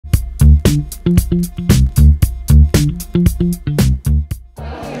I'm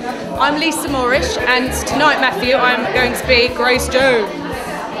Lisa Moorish, and tonight, Matthew, I'm going to be Grace Jones.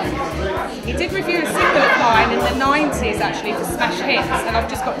 He did review a single of mine in the 90s actually for Smash Hits, and I've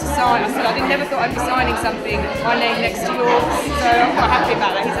just got to sign. I said I never thought I'd be signing something, my name next to yours, so I'm quite happy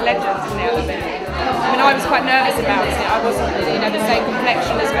about that. He's a legend in the element. I mean, I was quite nervous about it. I wasn't, the same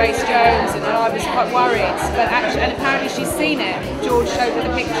complexion as Grace Jones, and I was quite worried. But actually, and apparently she's seen it. George showed her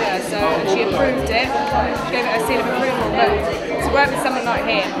the picture, so and she approved it. She gave it a seal of approval. But to work with someone like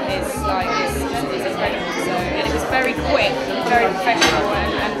him is incredible. So, and it was very quick, very professional,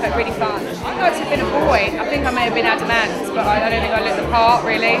 and really fun. I thought it had been a boy. I think I may have been adamant, but I don't think I looked the part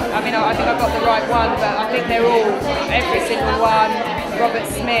really. I mean, I think I got the right one, but I think they're all, every single one. Robert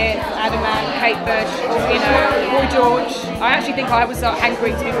Smith, Adamant, Kate Bush, Boy George. I actually think I was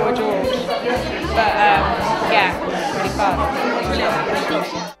hankering to be Boy George. But yeah, really fun.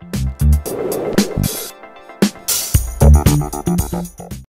 Brilliant.